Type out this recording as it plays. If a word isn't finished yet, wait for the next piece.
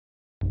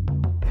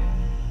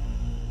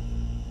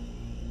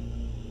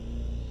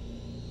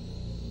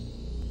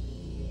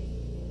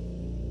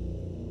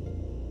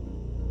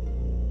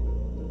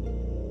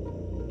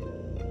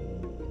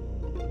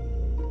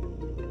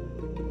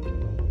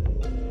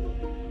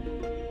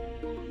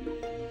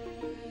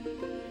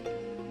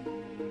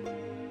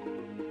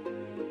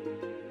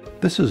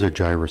This is a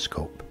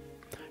gyroscope.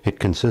 It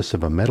consists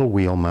of a metal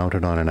wheel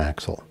mounted on an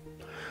axle.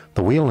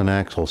 The wheel and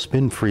axle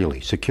spin freely,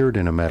 secured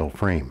in a metal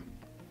frame.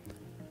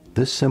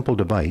 This simple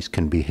device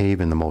can behave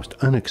in the most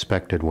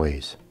unexpected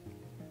ways.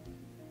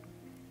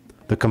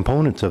 The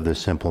components of this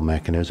simple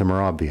mechanism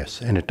are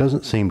obvious, and it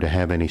doesn't seem to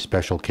have any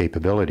special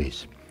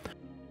capabilities.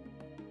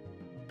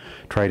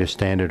 Try to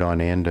stand it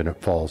on end and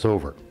it falls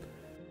over.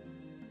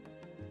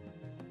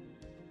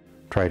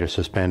 Try to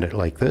suspend it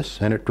like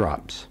this and it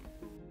drops.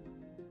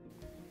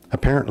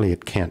 Apparently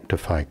it can't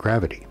defy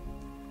gravity.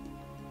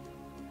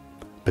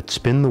 But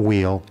spin the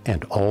wheel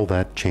and all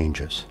that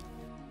changes.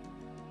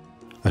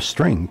 A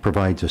string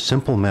provides a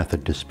simple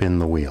method to spin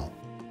the wheel.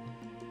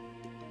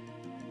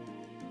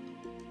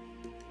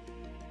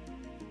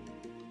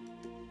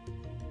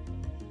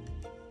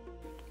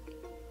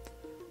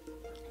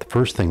 The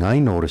first thing I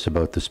notice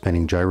about the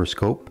spinning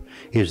gyroscope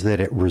is that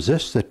it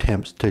resists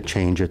attempts to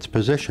change its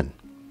position.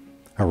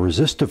 A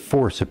resistive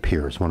force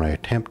appears when I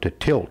attempt to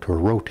tilt or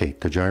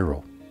rotate the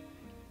gyro.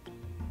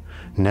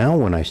 Now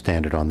when I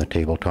stand it on the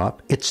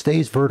tabletop, it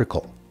stays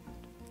vertical.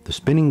 The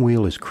spinning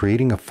wheel is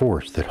creating a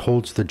force that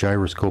holds the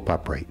gyroscope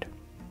upright.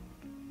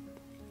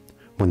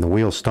 When the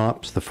wheel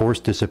stops, the force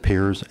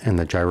disappears and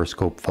the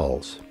gyroscope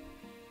falls.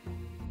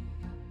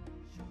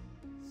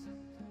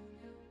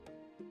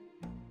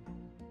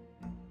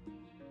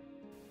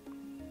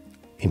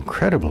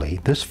 Incredibly,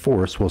 this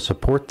force will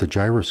support the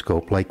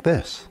gyroscope like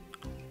this.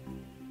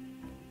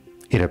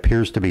 It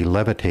appears to be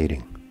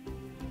levitating.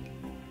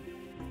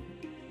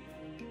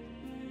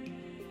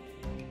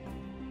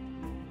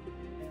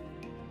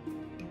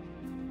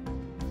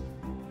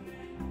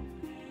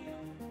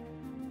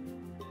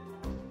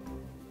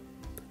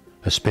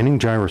 A spinning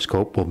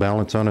gyroscope will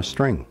balance on a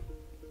string.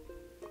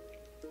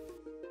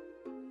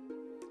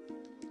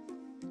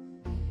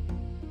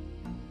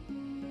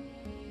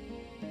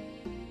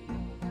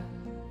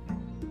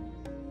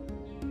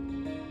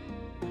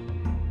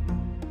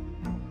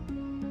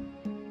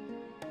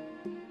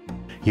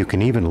 You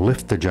can even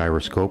lift the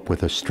gyroscope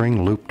with a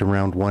string looped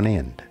around one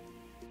end.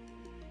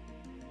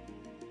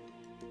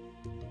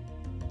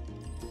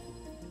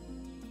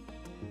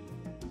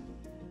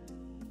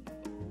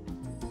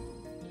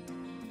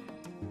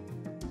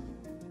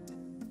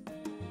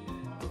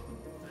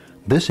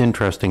 This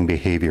interesting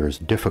behavior is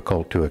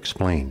difficult to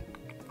explain.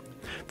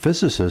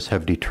 Physicists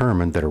have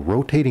determined that a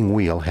rotating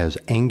wheel has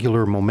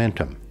angular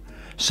momentum,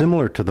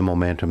 similar to the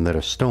momentum that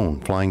a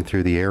stone flying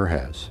through the air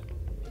has.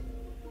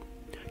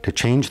 To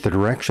change the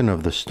direction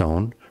of the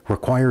stone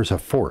requires a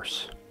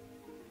force.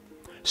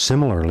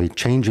 Similarly,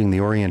 changing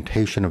the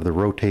orientation of the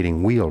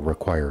rotating wheel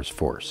requires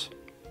force.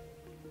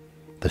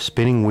 The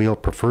spinning wheel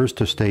prefers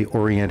to stay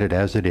oriented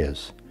as it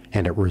is,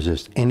 and it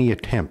resists any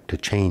attempt to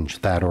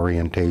change that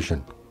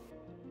orientation.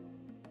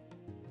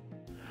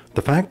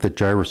 The fact that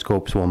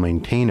gyroscopes will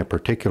maintain a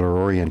particular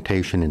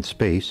orientation in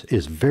space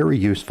is very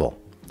useful.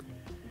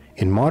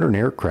 In modern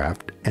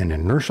aircraft, an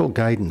inertial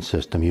guidance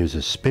system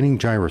uses spinning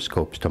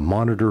gyroscopes to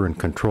monitor and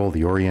control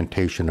the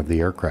orientation of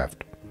the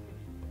aircraft.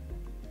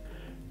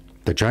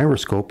 The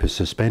gyroscope is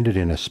suspended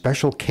in a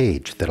special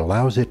cage that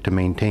allows it to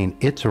maintain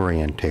its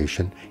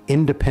orientation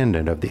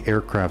independent of the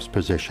aircraft's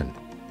position.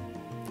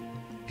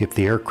 If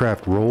the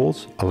aircraft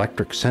rolls,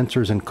 electric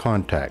sensors and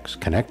contacts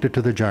connected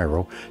to the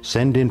gyro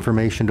send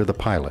information to the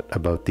pilot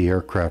about the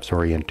aircraft's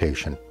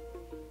orientation.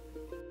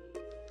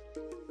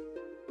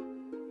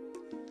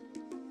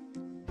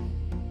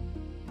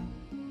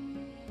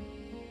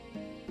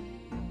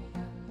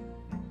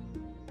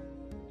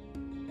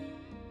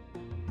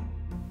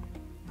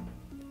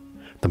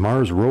 The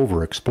Mars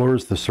rover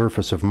explores the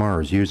surface of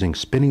Mars using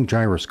spinning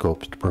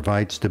gyroscopes to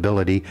provide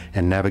stability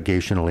and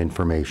navigational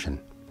information.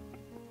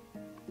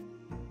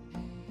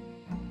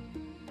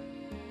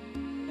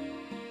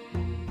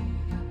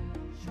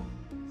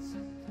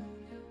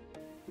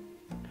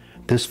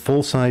 This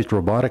full-sized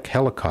robotic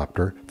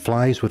helicopter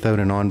flies without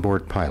an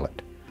onboard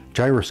pilot.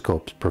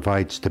 Gyroscopes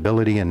provide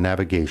stability and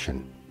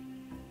navigation.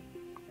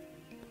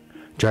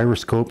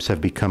 Gyroscopes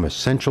have become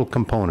essential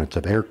components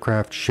of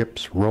aircraft,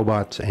 ships,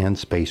 robots, and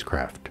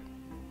spacecraft.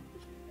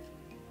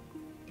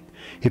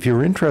 If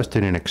you're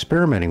interested in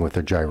experimenting with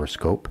a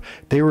gyroscope,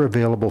 they are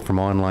available from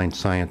online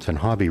science and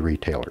hobby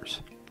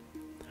retailers.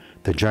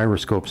 The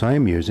gyroscopes I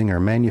am using are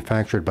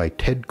manufactured by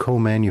Tedco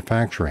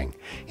Manufacturing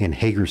in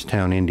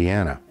Hagerstown,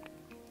 Indiana.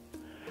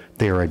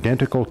 They are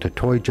identical to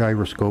toy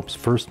gyroscopes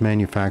first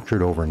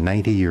manufactured over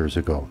 90 years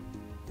ago.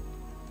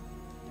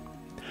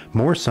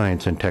 More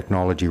science and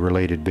technology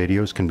related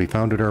videos can be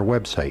found at our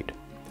website,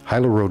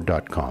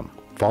 hylaroad.com.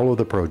 Follow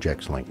the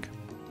project's link.